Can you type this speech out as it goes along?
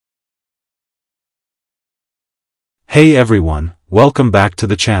Hey everyone, welcome back to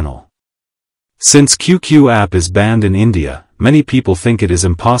the channel. Since QQ app is banned in India, many people think it is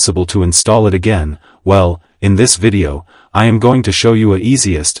impossible to install it again. Well, in this video, I am going to show you a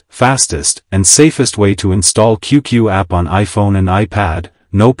easiest, fastest, and safest way to install QQ app on iPhone and iPad.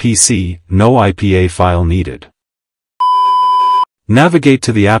 No PC, no IPA file needed. Navigate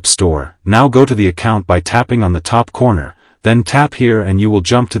to the App Store. Now go to the account by tapping on the top corner, then tap here and you will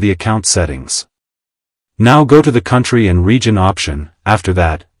jump to the account settings. Now go to the country and region option. After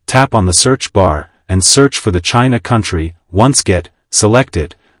that, tap on the search bar and search for the China country. Once select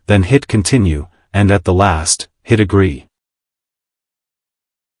it, then hit continue, and at the last, hit agree.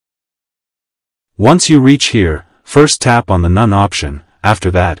 Once you reach here, first tap on the none option. After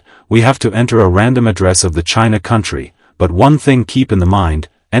that, we have to enter a random address of the China country, but one thing keep in the mind,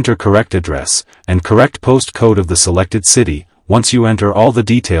 enter correct address, and correct postcode of the selected city. Once you enter all the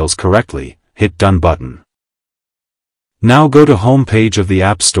details correctly, hit done button. Now go to home page of the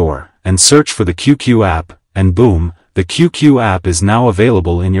App Store, and search for the QQ app, and boom, the QQ app is now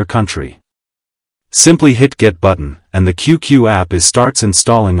available in your country. Simply hit get button, and the QQ app starts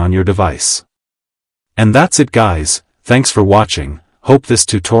installing on your device. And that's it guys, thanks for watching. Hope this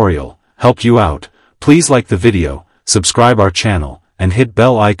tutorial helped you out. Please like the video, subscribe our channel, and hit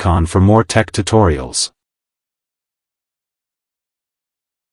bell icon for more tech tutorials.